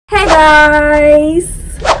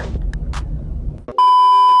guys!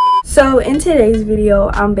 So in today's video,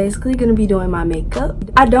 I'm basically going to be doing my makeup.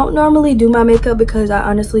 I don't normally do my makeup because I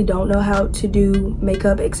honestly don't know how to do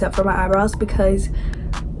makeup except for my eyebrows because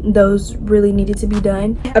those really needed to be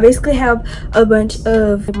done. I basically have a bunch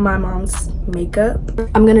of my mom's makeup.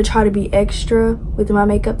 I'm gonna try to be extra with my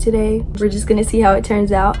makeup today. We're just gonna see how it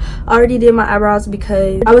turns out. I already did my eyebrows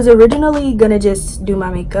because I was originally gonna just do my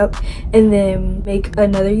makeup and then make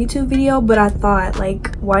another YouTube video, but I thought,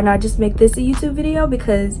 like, why not just make this a YouTube video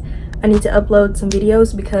because I need to upload some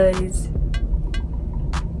videos because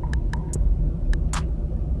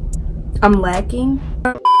I'm lacking.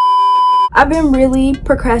 I've been really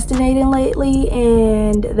procrastinating lately,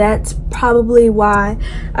 and that's probably why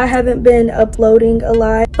I haven't been uploading a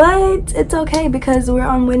lot, but it's okay because we're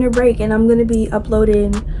on winter break and I'm gonna be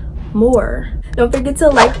uploading more. Don't forget to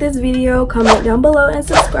like this video, comment down below, and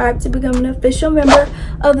subscribe to become an official member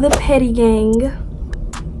of the Petty Gang.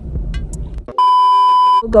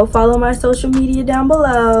 Go follow my social media down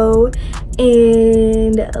below,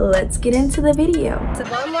 and let's get into the video.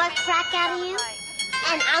 One more crack out of you,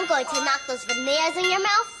 and I'm going to knock those veneers in your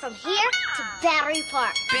mouth from here to Battery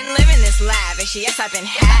Park. Been living this lavish, yes, I've been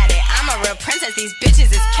had it. I'm a real princess, these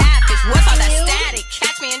bitches is catfish. What's all that static?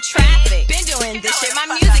 Catch me in traffic. Been doing this shit, my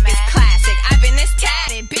music is classic. I've been this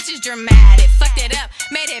tatted, bitches dramatic. Fucked it up,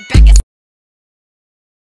 made it back.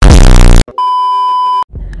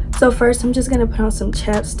 So first, I'm just gonna put on some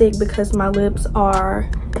chapstick because my lips are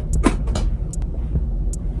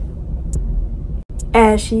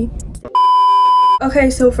ashy.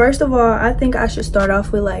 Okay, so first of all, I think I should start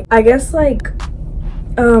off with, like, I guess, like,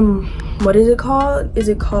 what is it called? Is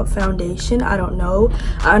it called foundation? I don't know.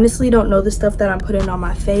 I honestly don't know the stuff that I'm putting on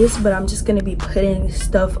my face, but I'm just gonna be putting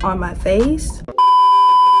stuff on my face.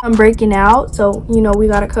 I'm breaking out, so you know we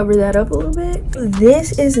gotta cover that up a little bit.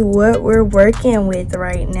 This is what we're working with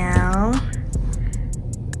right now.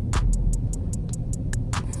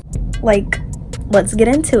 Like, let's get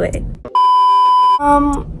into it.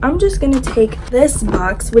 I'm just gonna take this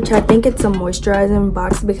box, which I think it's a moisturizing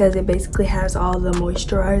box because it basically has all the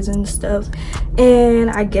moisturizing stuff, and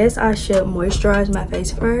I guess I should moisturize my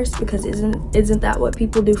face first because isn't that what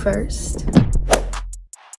people do first?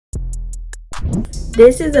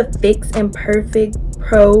 This is a Fix and Perfect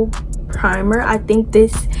Pro primer. I think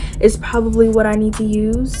this is probably what I need to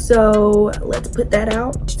use, so let's put that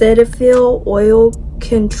out. Cetaphil Oil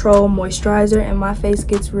Control Moisturizer, and my face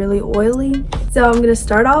gets really oily, so I'm gonna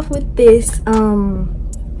start off with this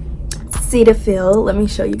Cetaphil. Let me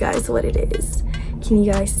show you guys what it is. Can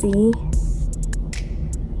you guys see?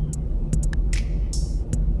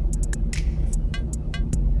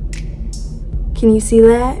 Can you see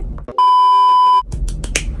that?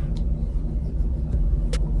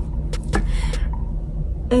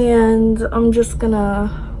 And I'm just gonna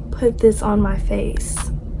put this on my face.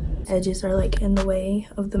 Edges are like in the way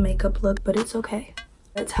of the makeup look, but it's okay.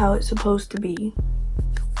 That's how it's supposed to be.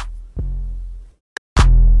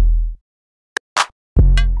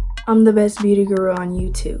 I'm the best beauty guru on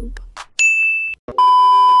YouTube.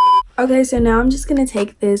 Okay, so now I'm just gonna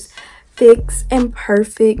take this Fix and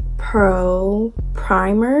Perfect Pro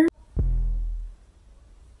primer.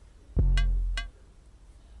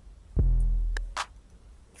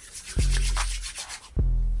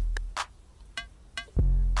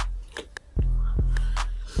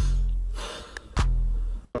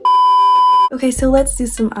 Okay, so let's do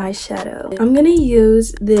some eyeshadow. I'm gonna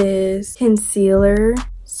use this concealer,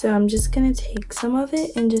 so I'm just gonna take some of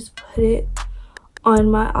it and just put it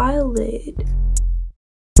on my eyelid.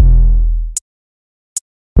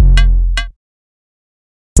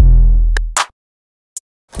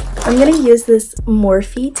 I'm gonna use this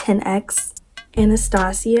Morphe 10X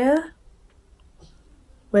Anastasia.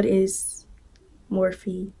 What is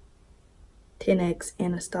Morphe 10X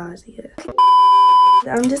Anastasia?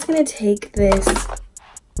 I'm just gonna take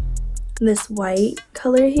this white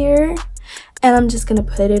color here, and I'm just gonna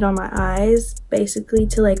put it on my eyes, basically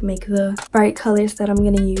to like make the bright colors that I'm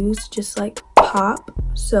gonna use just like pop.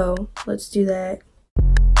 So let's do that.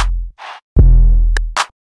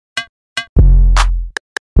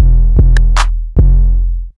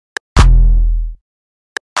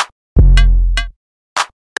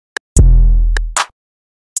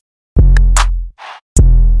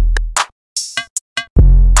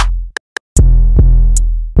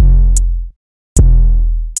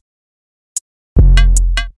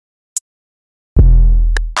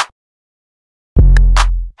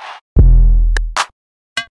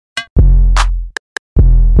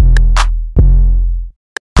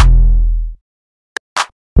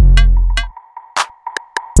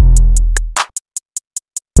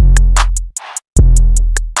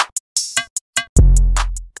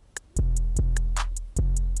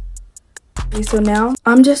 Okay, so now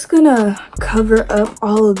I'm just gonna cover up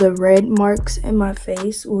all of the red marks in my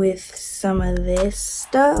face with some of this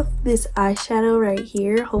stuff, this eyeshadow right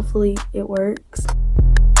here. Hopefully it works.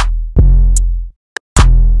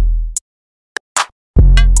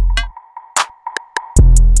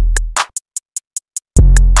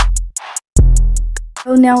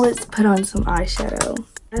 So now let's put on some eyeshadow.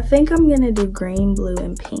 I think I'm gonna do green, blue,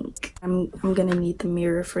 and pink. I'm gonna need the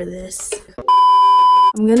mirror for this.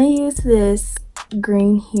 I'm gonna use this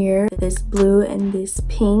green here, this blue, and this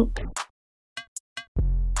pink.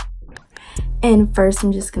 And first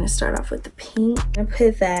I'm just gonna start off with the pink. I'm gonna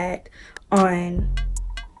put that on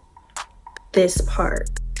this part.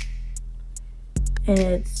 And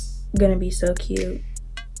it's gonna be so cute.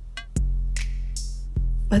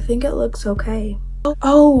 I think it looks okay.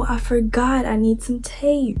 Oh, I forgot I need some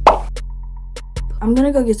tape. I'm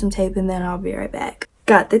gonna go get some tape and then I'll be right back.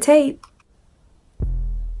 Got the tape.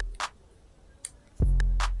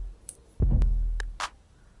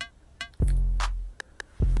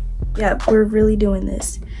 Yeah, we're really doing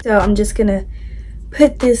this. So I'm just gonna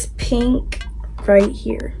put this pink right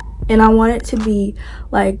here. And I want it to be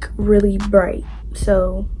like really bright.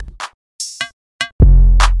 So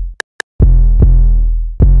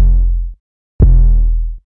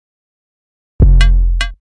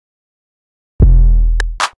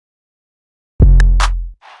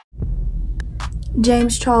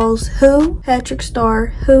James Charles who? Patrick Star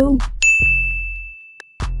who?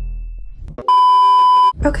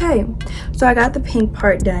 Okay, so I got the pink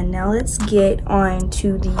part done. Now let's get on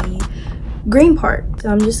to the green part.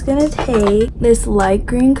 So I'm just gonna take this light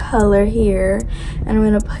green color here and I'm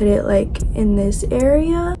gonna put it like in this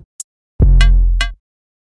area.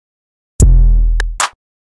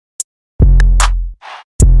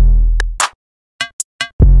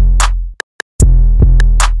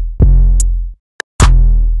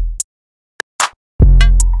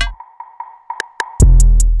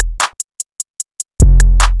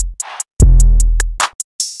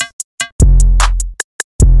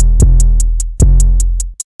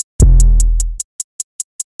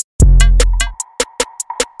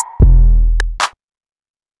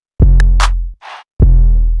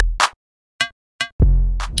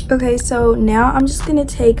 Okay, so now I'm just gonna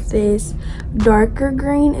take this darker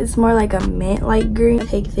green. It's more like a mint light green.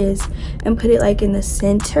 Take this and put it like in the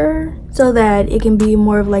center so that it can be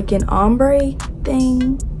more of like an ombre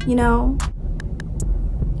thing, you know?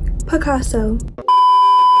 Picasso.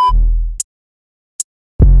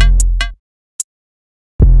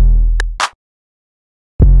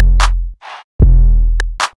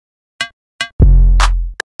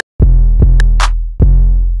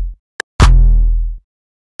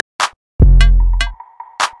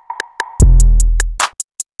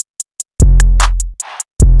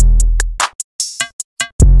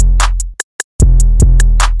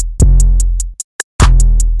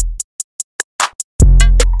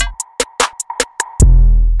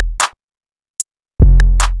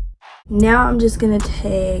 Now I'm just gonna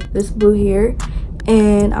take this blue here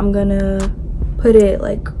and I'm gonna put it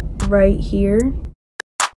like right here.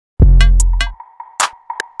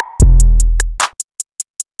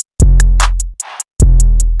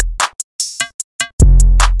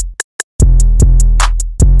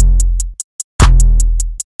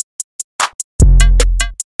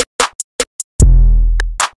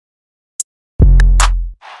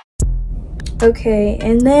 Okay,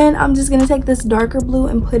 and then I'm just gonna take this darker blue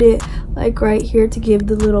and put it like right here to give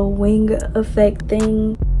the little wing effect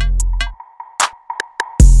thing.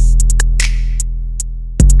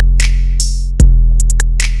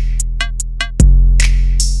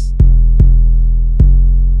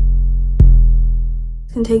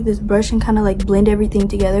 Can take this brush and kind of like blend everything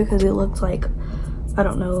together because it looks like, I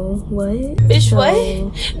don't know what. Bitch, so, what?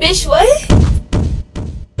 Bitch, what?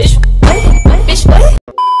 Bitch, what? Bitch, what?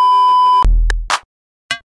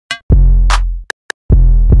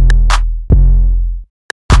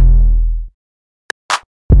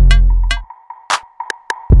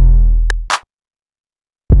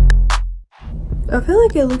 I feel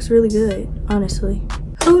like it looks really good, honestly.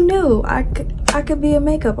 Who knew I could be a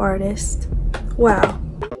makeup artist? Wow.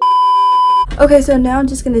 Okay, so now I'm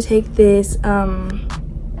just gonna take this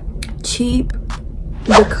cheap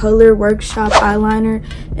The Color Workshop eyeliner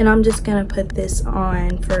and I'm just gonna put this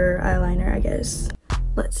on for eyeliner, I guess.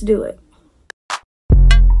 Let's do it.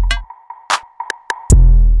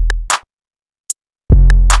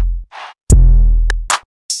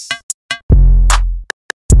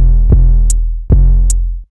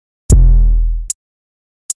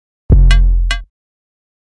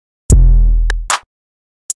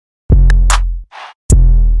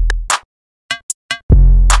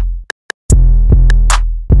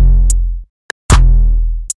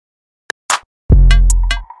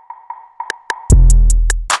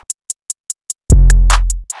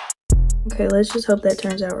 Okay, let's just hope that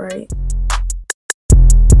turns out right.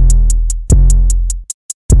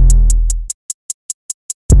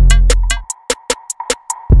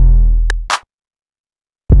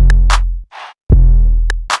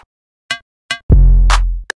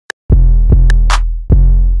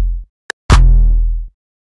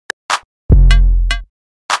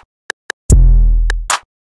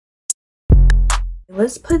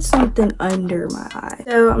 Let's put something under my eye.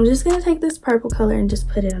 So I'm just gonna take this purple color and just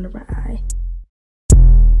put it under my eye.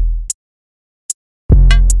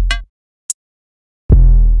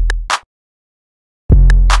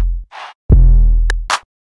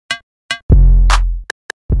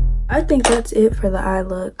 I think that's it for the eye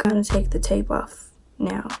look. I'm gonna take the tape off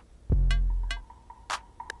now.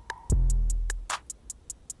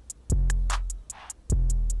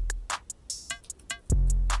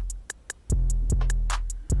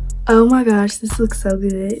 Oh my gosh, this looks so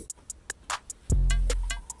good.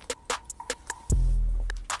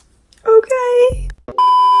 Okay.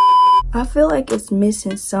 I feel like it's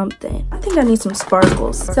missing something. I think I need some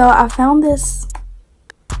sparkles. So I found this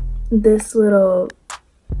little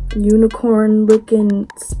unicorn looking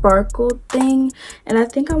sparkle thing, and I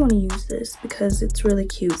think I want to use this because it's really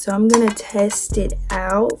cute. So I'm gonna test it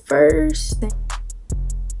out first.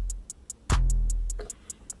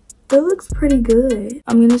 It looks pretty good.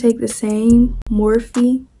 I'm gonna take the same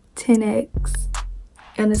Morphe 10X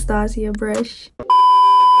Anastasia brush.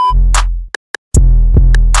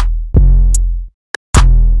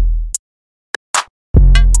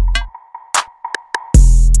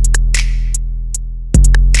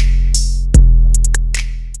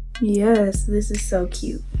 Yes, this is so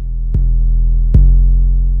cute.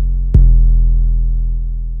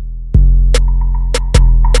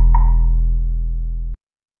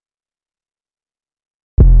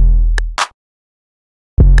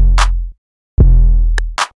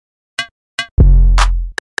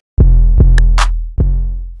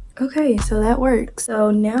 Okay, so that works.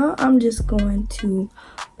 So now I'm just going to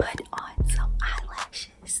put on some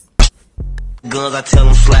eyelashes. Guns, I tell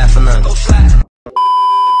them slap for nothing.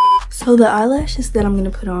 So the eyelashes that I'm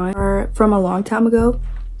gonna put on are from a long time ago,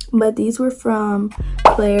 but these were from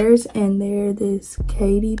Claire's, and they're this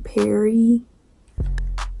Katy Perry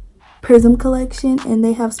Prism collection, and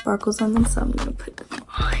they have sparkles on them, so I'm gonna put them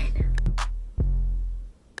on.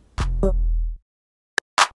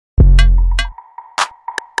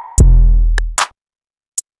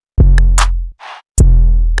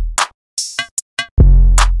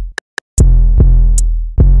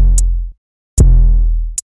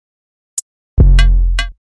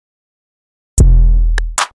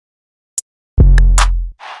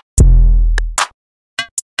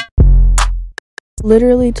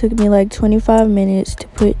 Literally took me like 25 minutes to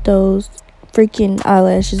put those freaking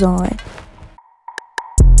eyelashes on.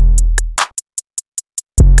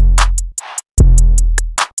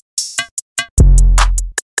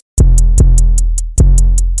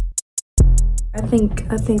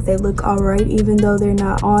 I think they look alright, even though they're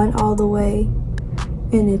not on all the way,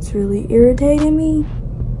 and it's really irritating me.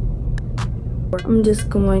 I'm just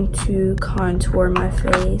going to contour my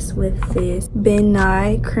face with this Ben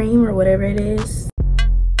Nye cream or whatever it is.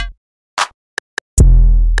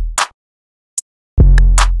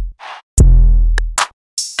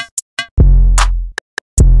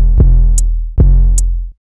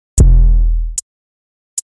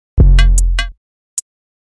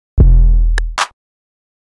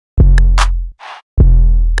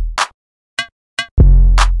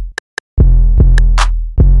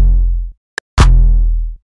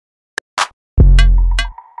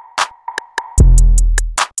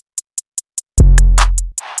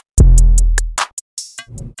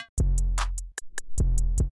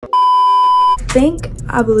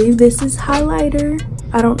 I believe this is highlighter.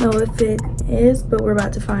 I don't know if it is, but we're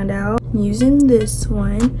about to find out. I'm using this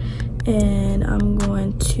one, and I'm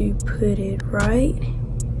going to put it right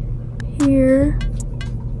here.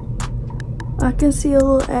 I can see a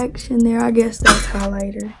little action there. I guess that's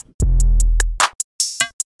highlighter.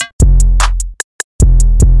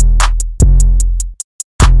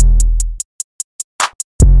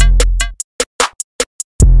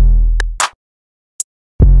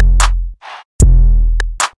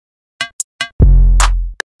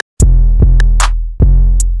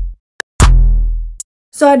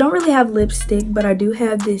 So I don't really have lipstick, but I do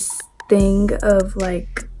have this thing of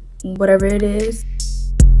like whatever it is.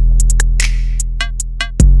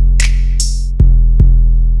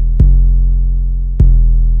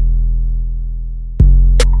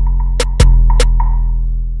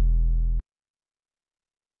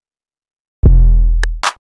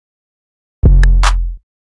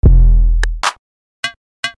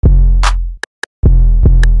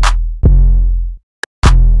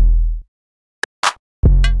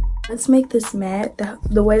 Let's make this matte.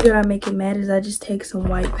 The way that I make it matte is I just take some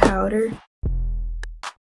white powder.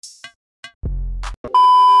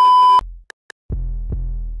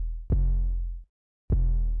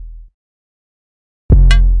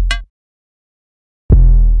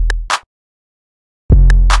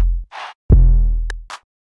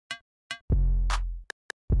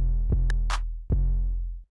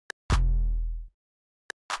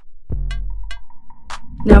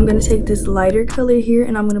 Now I'm going to take this lighter color here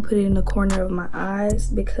and I'm going to put it in the corner of my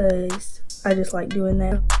eyes because I just like doing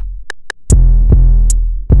that.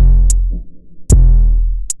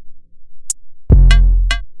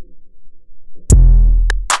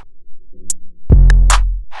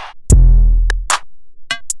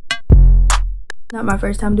 Not my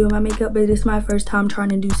first time doing my makeup, but it's my first time trying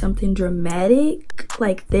to do something dramatic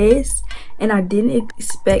like this, and I didn't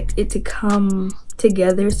expect it to come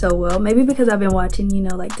together so well. Maybe because I've been watching, you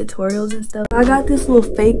know, like tutorials and stuff. I got this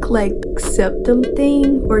little fake like septum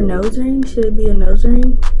thing or nose ring. Should it be a nose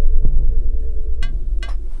ring?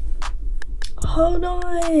 Hold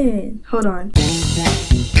on.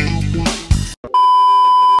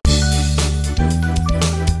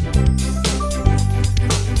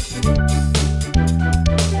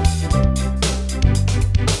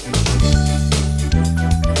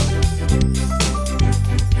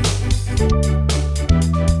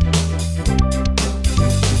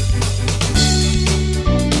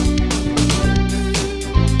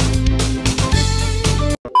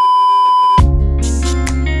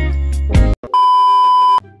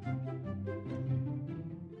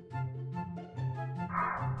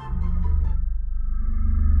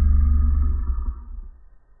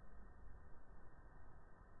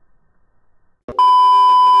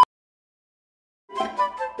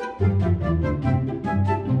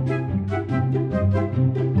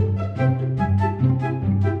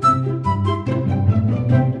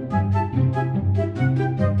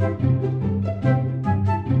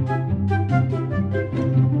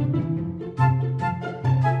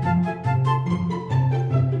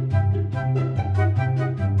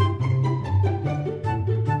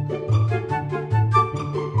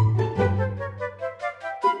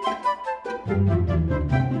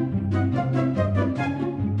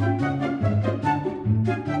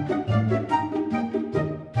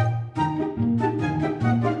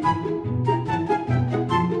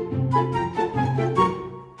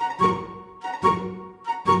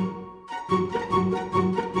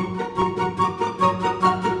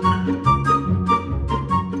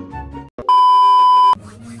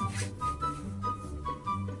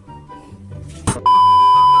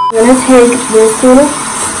 I'm gonna take this little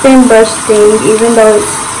thin brush thing, even though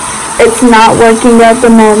it's not working at the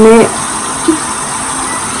moment.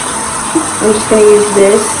 I'm just gonna use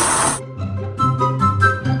this.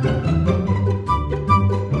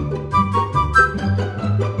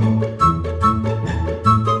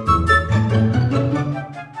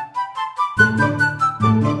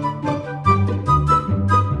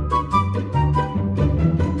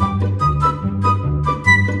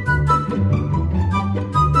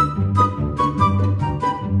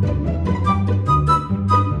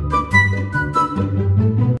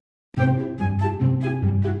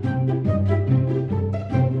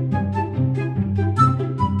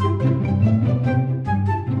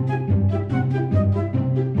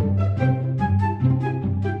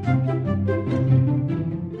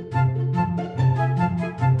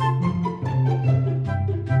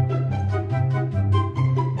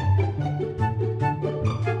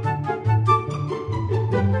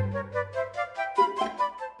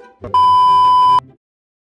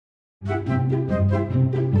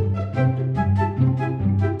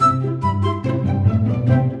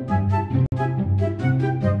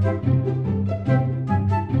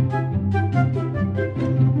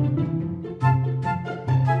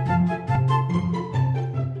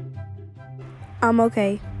 I'm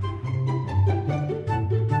okay.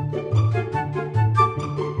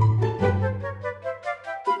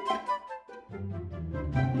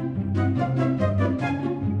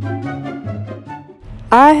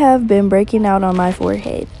 I have been breaking out on my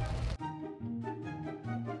forehead.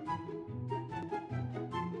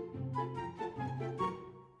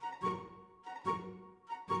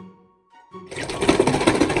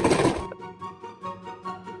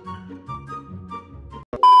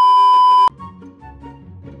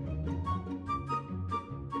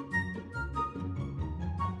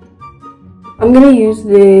 I'm gonna use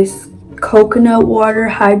this coconut water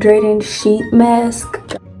hydrating sheet mask.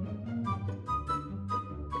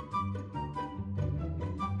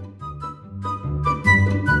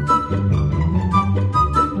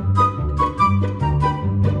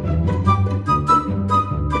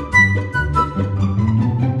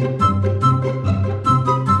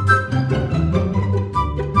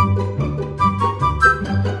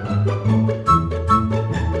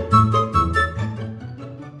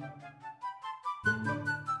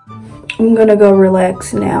 I'm gonna go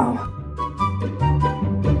relax now.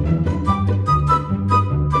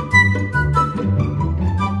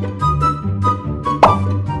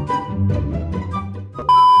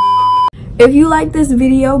 If you like this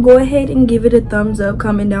video, go ahead and give it a thumbs up,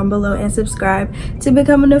 comment down below, and subscribe to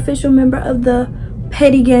become an official member of the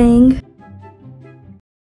Petty Gang.